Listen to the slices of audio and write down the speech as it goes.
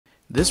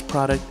This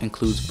product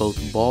includes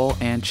both ball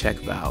and check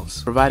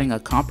valves, providing a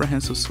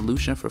comprehensive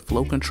solution for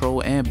flow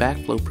control and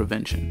backflow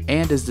prevention,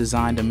 and is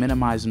designed to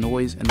minimize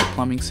noise in the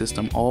plumbing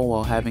system, all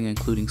while having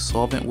including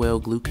solvent well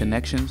glue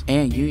connections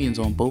and unions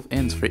on both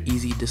ends for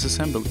easy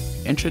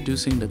disassembly.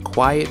 Introducing the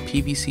quiet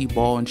PVC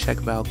ball and check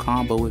valve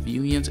combo with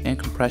unions and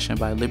compression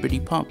by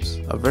Liberty Pumps,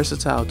 a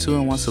versatile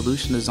 2-in-1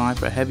 solution designed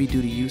for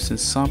heavy-duty use in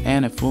sump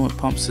and effluent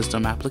pump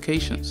system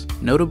applications.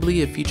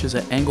 Notably, it features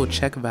an angled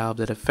check valve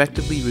that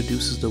effectively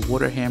reduces the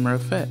water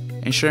hammer effect,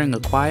 ensuring a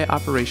quiet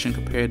operation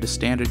compared to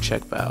standard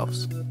check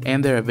valves.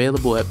 And they're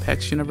available at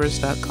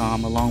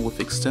pexuniverse.com along with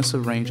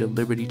extensive range of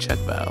Liberty check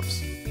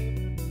valves.